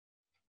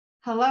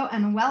Hello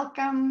and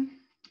welcome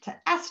to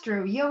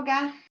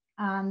Astroyoga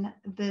on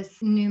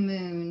this new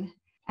moon.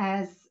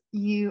 As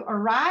you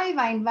arrive,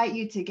 I invite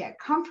you to get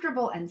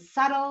comfortable and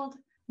settled.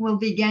 We'll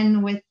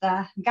begin with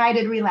the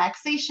guided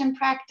relaxation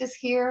practice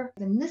here.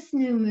 And this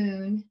new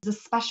moon is a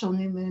special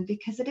new moon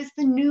because it is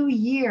the new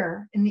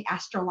year in the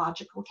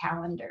astrological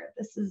calendar.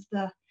 This is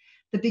the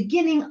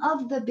beginning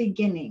of the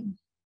beginning.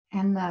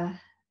 And the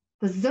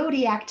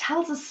zodiac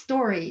tells a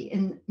story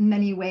in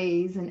many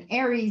ways, and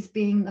Aries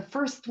being the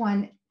first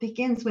one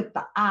begins with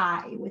the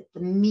I, with the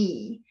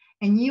me,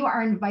 and you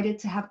are invited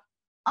to have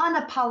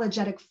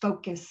unapologetic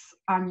focus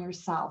on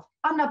yourself,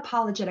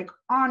 unapologetic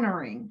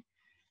honoring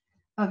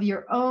of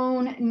your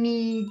own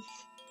needs.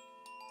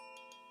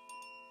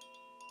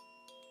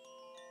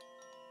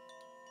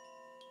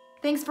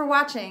 Thanks for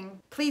watching.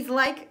 Please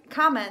like,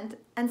 comment,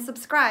 and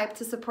subscribe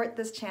to support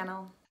this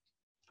channel.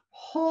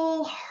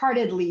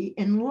 Wholeheartedly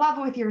in love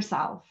with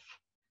yourself,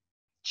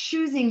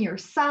 choosing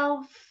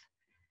yourself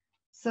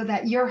so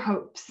that your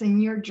hopes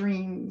and your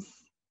dreams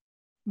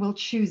will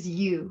choose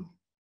you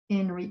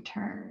in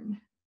return.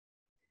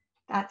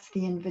 That's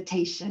the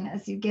invitation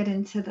as you get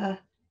into the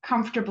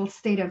comfortable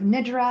state of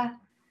nidra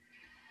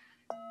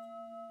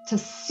to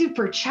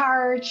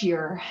supercharge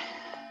your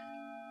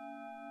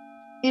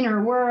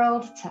inner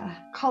world, to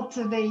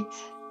cultivate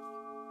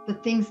the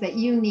things that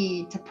you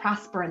need to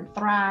prosper and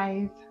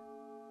thrive.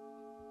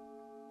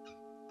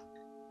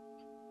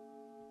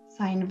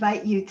 So I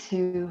invite you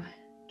to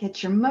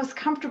get your most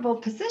comfortable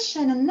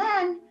position and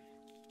then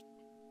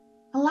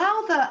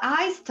allow the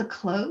eyes to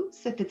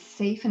close if it's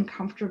safe and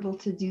comfortable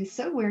to do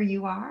so where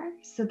you are,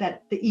 so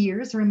that the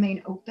ears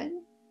remain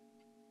open.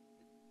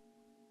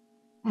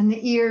 And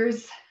the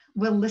ears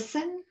will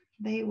listen.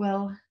 They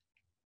will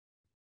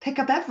pick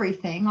up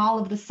everything, all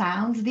of the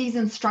sounds, these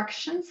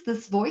instructions,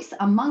 this voice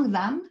among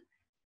them.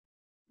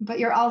 But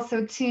you're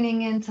also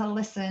tuning in to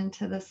listen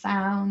to the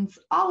sounds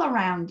all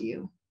around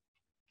you,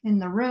 in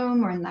the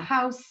room or in the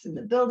house, in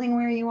the building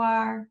where you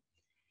are.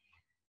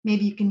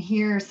 Maybe you can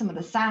hear some of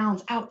the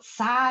sounds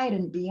outside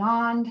and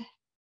beyond,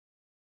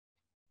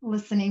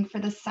 listening for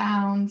the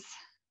sounds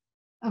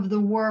of the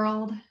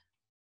world.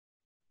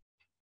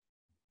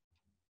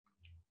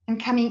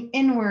 And coming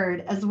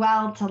inward as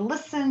well to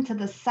listen to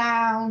the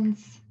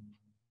sounds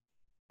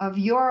of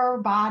your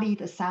body,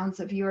 the sounds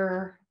of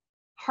your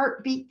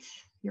heartbeat,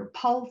 your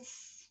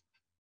pulse,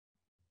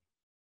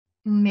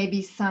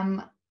 maybe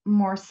some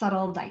more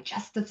subtle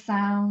digestive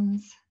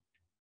sounds.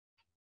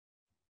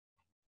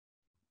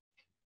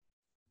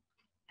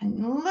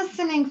 And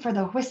listening for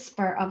the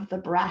whisper of the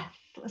breath,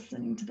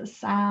 listening to the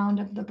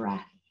sound of the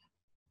breath.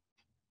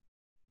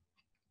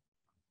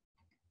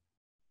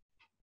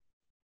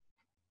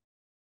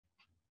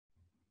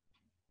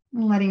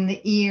 And letting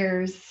the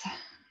ears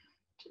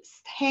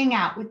just hang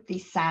out with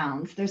these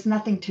sounds. There's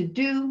nothing to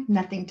do,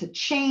 nothing to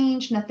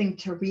change, nothing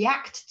to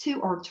react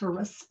to or to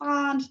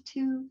respond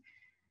to.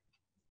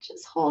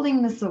 Just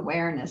holding this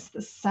awareness,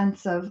 this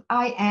sense of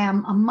I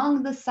am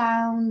among the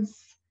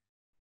sounds.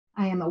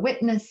 I am a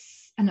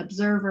witness, an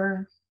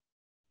observer.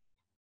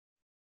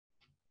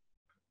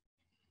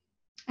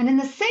 And in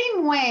the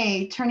same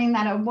way, turning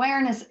that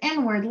awareness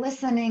inward,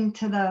 listening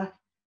to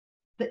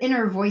the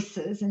inner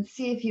voices, and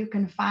see if you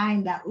can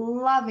find that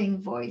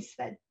loving voice,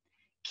 that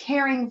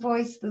caring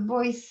voice, the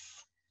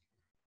voice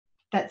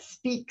that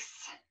speaks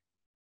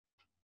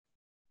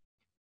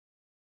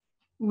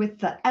with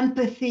the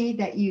empathy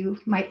that you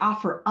might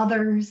offer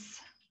others,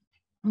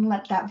 and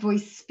let that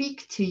voice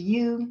speak to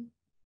you.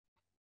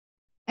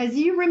 As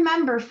you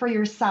remember for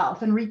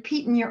yourself and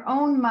repeat in your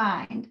own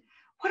mind,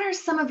 what are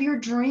some of your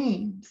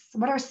dreams?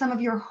 What are some of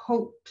your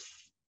hopes?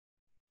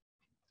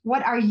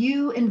 What are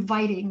you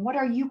inviting? What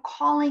are you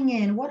calling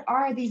in? What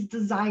are these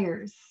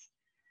desires?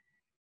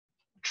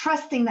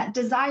 Trusting that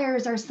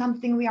desires are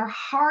something we are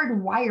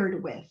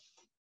hardwired with.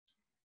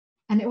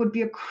 And it would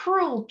be a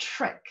cruel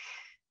trick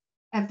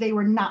if they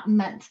were not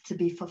meant to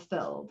be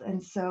fulfilled.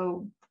 And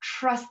so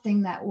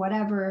trusting that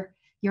whatever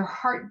your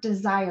heart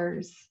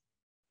desires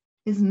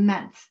is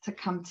meant to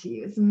come to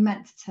you, is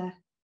meant to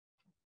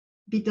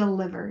be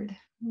delivered.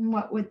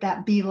 What would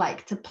that be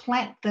like to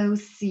plant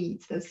those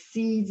seeds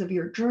of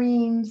your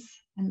dreams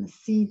and the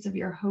seeds of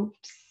your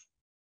hopes?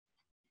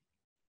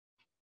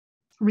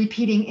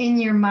 Repeating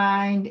in your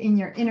mind, in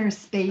your inner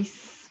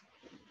space,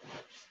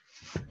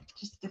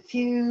 just a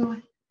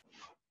few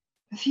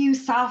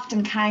soft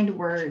and kind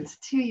words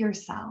to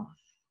yourself.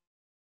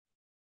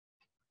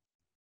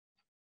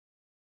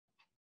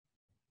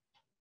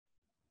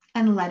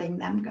 And letting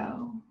them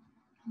go,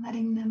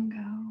 letting them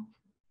go.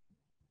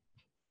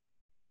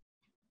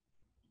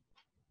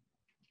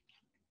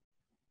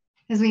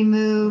 As we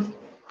move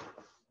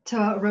to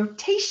a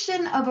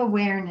rotation of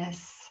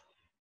awareness,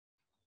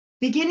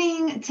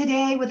 beginning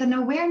today with an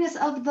awareness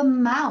of the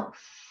mouth.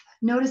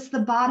 Notice the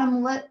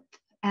bottom lip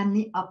and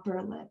the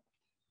upper lip.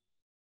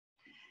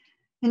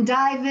 And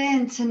dive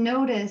in to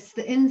notice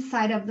the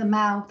inside of the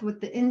mouth with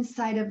the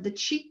inside of the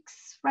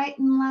cheeks, right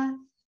and left,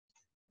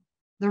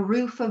 the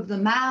roof of the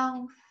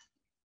mouth,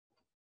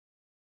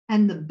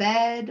 and the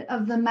bed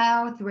of the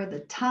mouth where the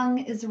tongue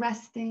is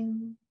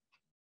resting.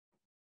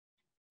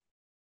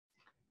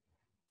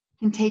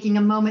 And taking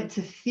a moment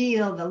to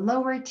feel the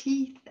lower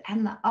teeth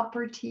and the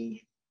upper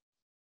teeth.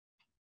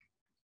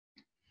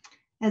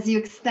 As you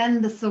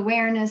extend this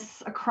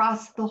awareness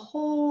across the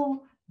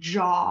whole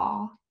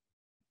jaw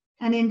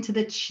and into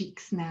the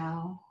cheeks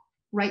now,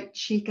 right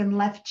cheek and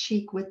left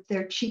cheek with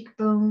their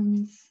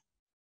cheekbones.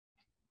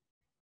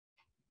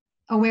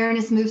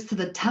 Awareness moves to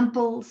the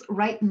temples,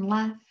 right and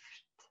left,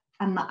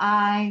 and the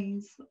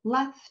eyes,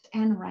 left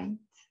and right.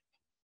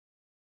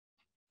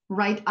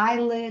 Right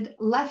eyelid,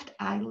 left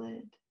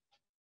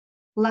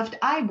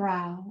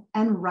eyebrow,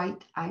 and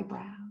right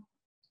eyebrow.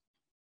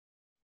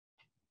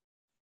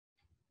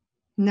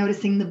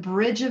 Noticing the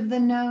bridge of the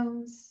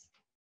nose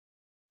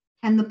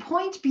and the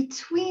point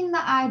between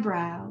the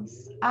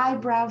eyebrows,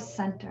 eyebrow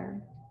center,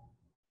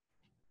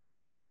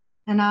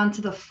 and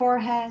onto the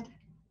forehead,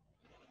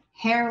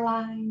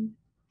 hairline,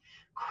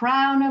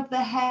 crown of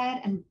the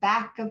head and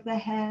back of the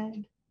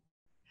head,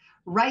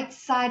 right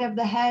side of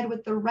the head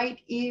with the right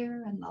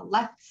ear and the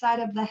left side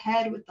of the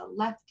head with the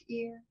left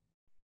ear,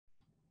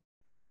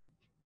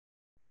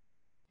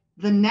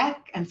 the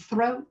neck and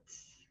throat.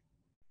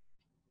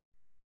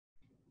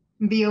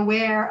 Be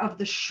aware of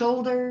the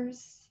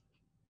shoulders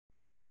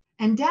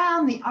and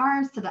down the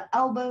arms to the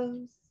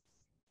elbows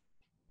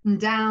and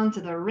down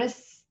to the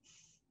wrists.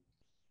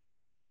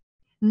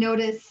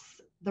 Notice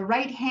the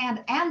right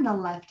hand and the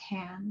left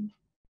hand.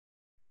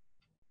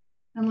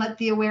 And let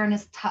the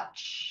awareness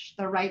touch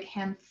the right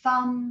hand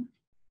thumb,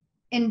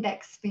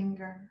 index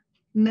finger,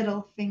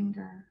 middle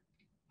finger,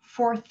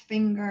 fourth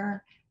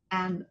finger,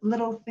 and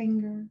little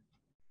finger.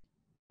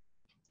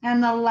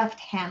 And the left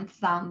hand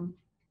thumb,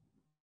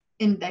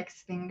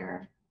 index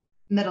finger,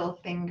 middle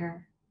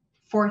finger,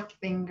 fourth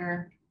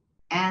finger,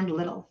 and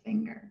little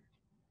finger.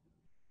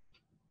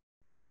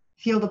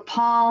 Feel the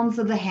palms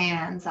of the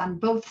hands on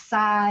both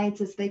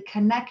sides as they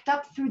connect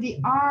up through the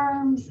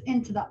arms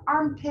into the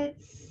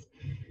armpits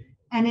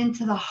and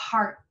into the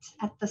heart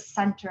at the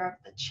center of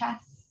the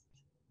chest.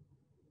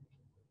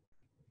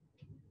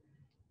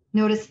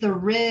 Notice the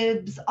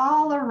ribs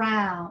all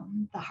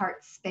around the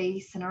heart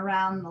space and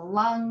around the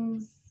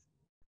lungs,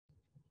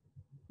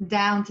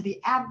 down to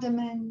the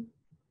abdomen,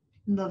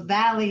 the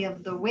valley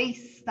of the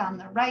waist on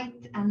the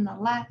right and the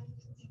left,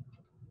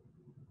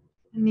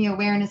 and the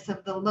awareness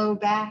of the low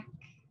back,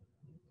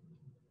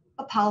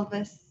 the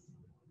pelvis,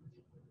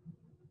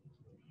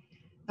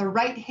 the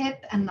right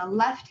hip and the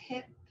left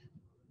hip,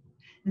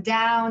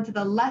 down to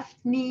the left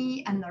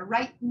knee and the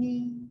right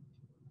knee,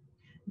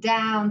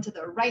 down to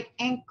the right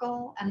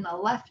ankle and the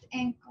left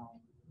ankle,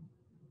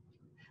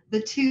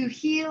 the two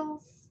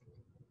heels,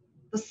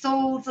 the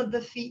soles of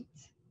the feet,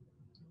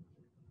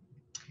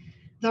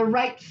 the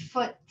right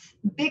foot,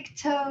 big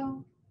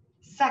toe,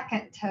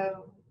 second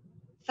toe,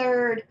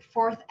 third,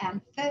 fourth,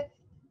 and fifth,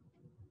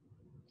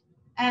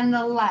 and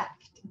the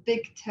left,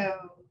 big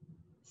toe,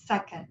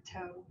 second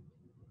toe,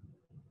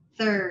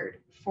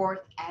 third,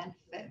 fourth, and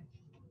fifth.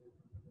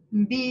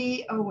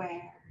 Be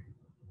aware.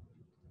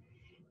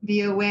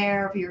 Be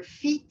aware of your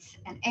feet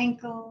and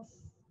ankles,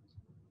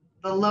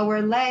 the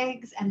lower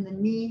legs and the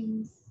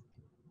knees,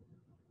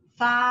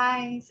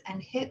 thighs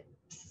and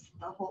hips,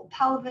 the whole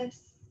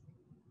pelvis,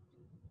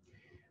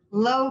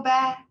 low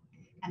back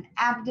and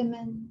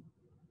abdomen,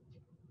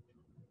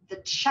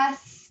 the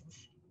chest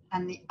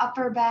and the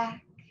upper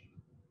back,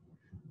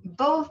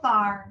 both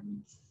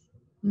arms,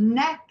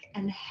 neck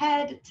and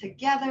head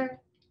together,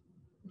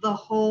 the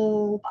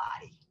whole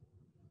body,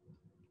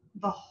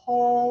 the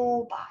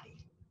whole body,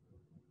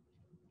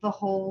 the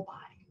whole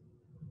body.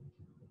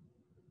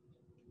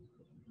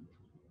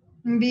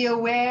 And be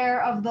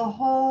aware of the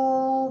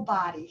whole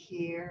body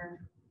here,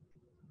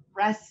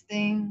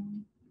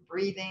 resting,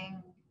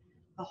 breathing,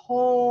 the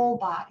whole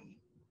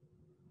body.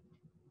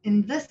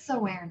 In this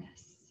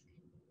awareness,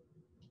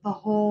 the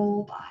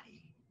whole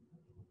body.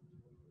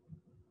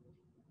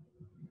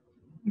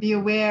 Be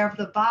aware of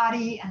the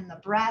body and the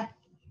breath.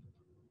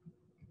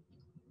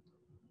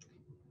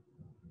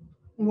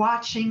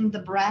 Watching the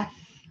breath.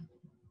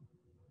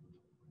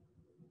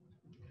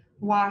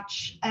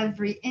 Watch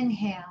every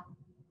inhale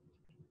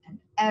and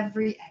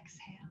every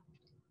exhale.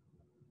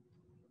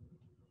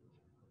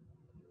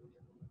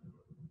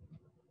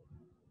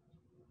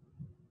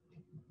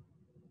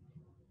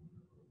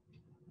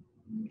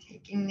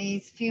 Taking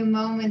these few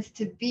moments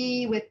to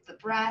be with the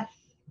breath.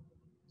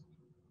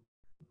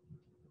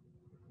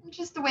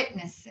 Just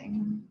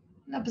witnessing,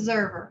 an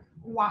observer,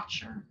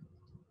 watcher.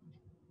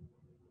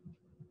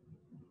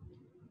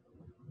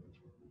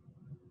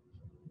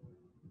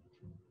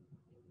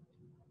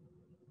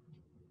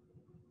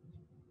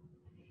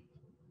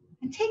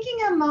 And taking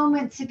a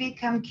moment to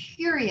become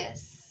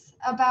curious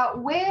about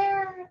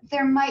where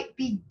there might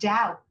be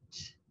doubt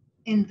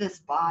in this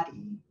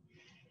body.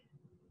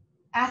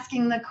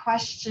 Asking the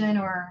question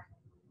or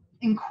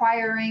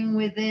inquiring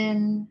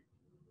within,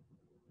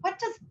 what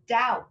does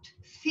doubt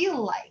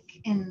feel like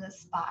in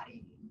this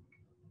body?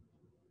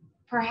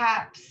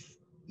 Perhaps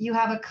you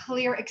have a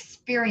clear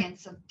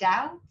experience of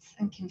doubt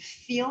and can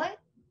feel it.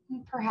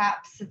 And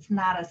perhaps it's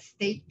not a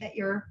state that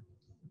you're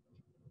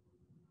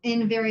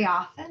in very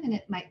often, and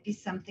it might be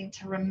something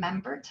to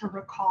remember, to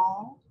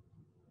recall.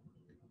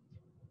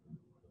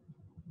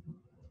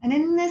 And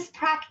in this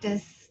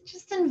practice,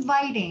 just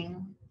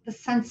inviting the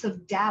sense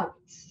of doubt.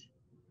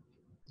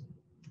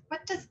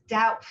 What does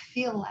doubt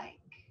feel like?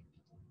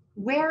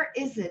 Where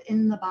is it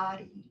in the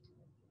body?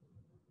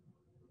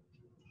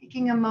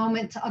 Taking a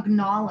moment to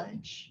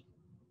acknowledge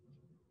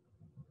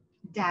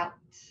doubt.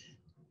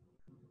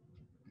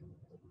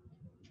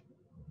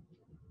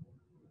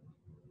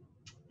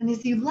 And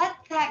as you let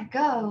that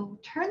go,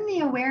 turn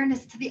the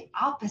awareness to the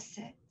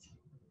opposite.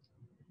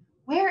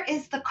 Where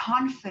is the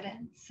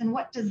confidence, and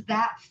what does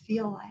that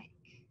feel like?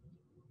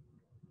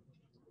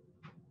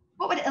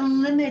 What would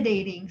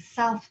eliminating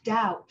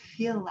self-doubt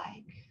feel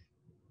like?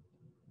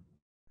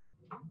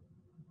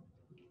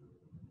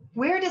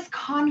 Where does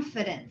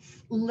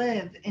confidence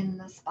live in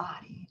this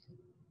body?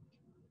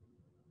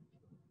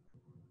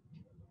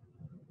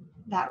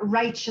 That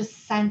righteous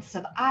sense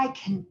of, I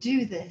can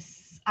do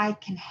this, I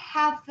can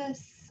have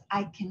this,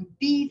 I can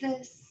be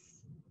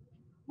this.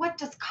 What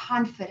does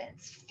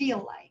confidence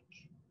feel like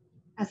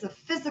as a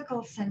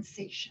physical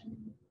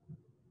sensation?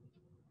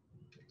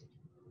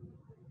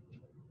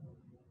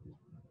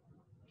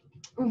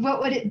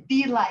 What would it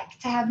be like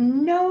to have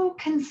no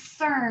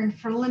concern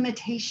for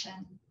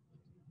limitation,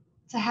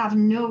 to have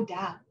no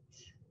doubt?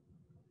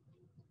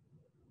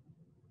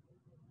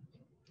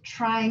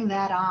 Trying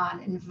that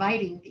on,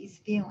 inviting these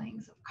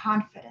feelings of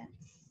confidence.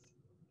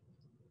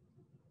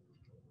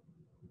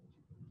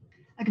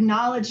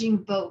 Acknowledging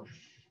both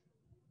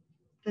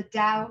the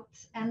doubt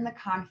and the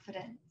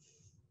confidence.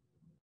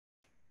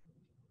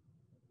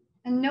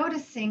 And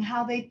noticing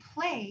how they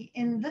play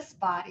in this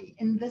body,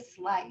 in this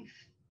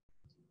life.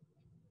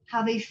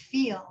 How they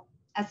feel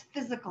as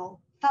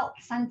physical, felt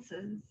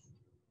senses.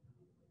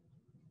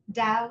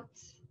 Doubt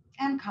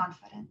and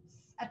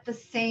confidence at the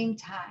same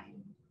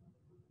time.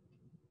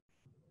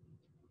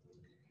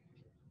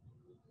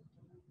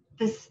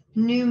 This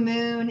new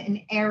moon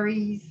in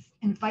Aries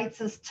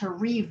invites us to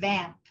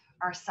revamp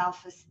our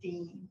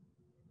self-esteem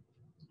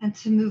and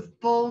to move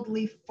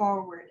boldly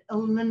forward,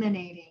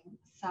 eliminating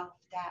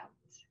self-doubt.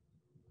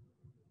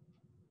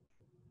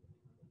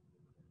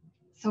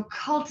 So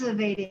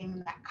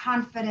cultivating that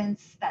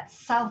confidence, that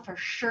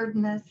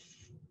self-assuredness,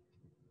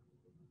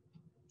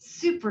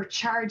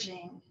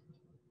 supercharging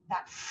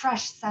that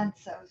fresh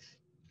sense of,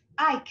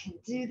 I can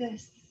do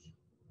this.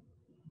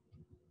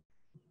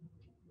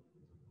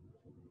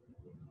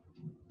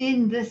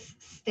 In this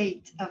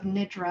state of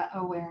nidra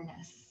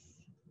awareness.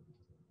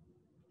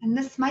 And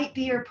this might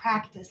be your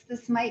practice.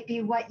 This might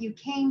be what you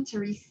came to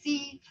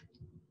receive.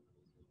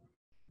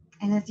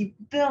 And as you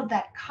build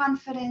that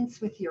confidence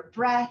with your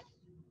breath,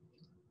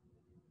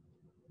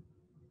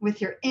 with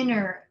your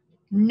inner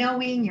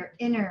knowing, your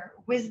inner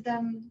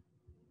wisdom,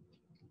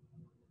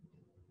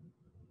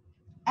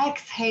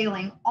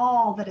 exhaling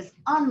all that is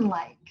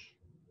unlike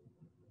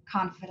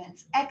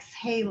confidence,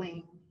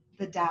 exhaling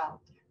the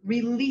doubt,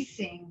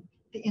 releasing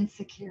the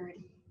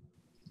insecurity.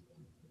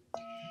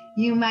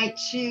 You might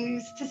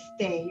choose to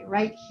stay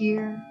right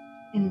here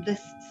in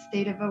this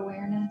state of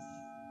awareness.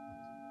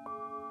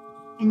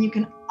 And you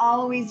can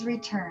always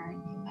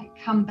return. You might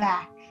come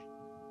back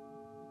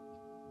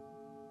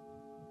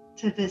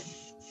to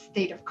this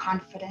state of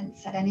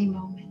confidence at any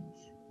moment.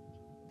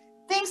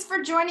 Thanks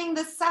for joining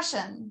this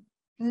session.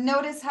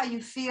 Notice how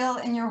you feel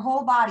in your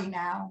whole body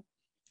now,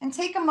 and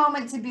take a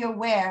moment to be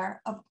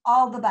aware of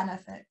all the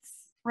benefits.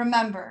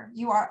 Remember,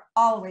 you are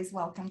always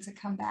welcome to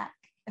come back.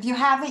 If you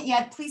haven't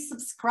yet, please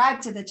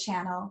subscribe to the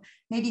channel.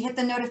 Maybe hit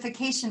the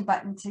notification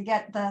button to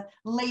get the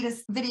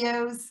latest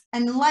videos,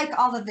 and like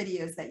all the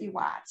videos that you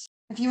watch.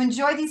 If you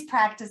enjoy these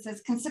practices,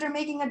 consider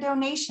making a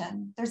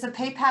donation. There's a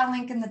PayPal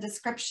link in the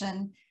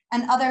description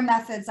and other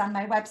methods on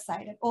my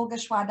website at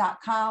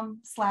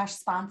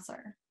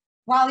olgachwa.com/sponsor.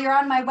 While you're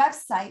on my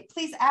website,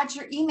 please add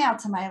your email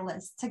to my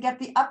list to get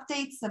the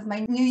updates of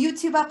my new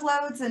YouTube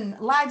uploads and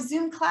live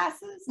Zoom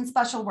classes and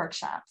special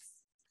workshops.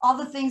 All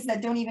the things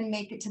that don't even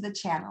make it to the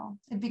channel.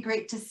 It'd be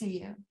great to see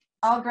you.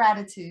 All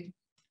gratitude.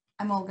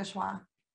 I'm Olga Chwa.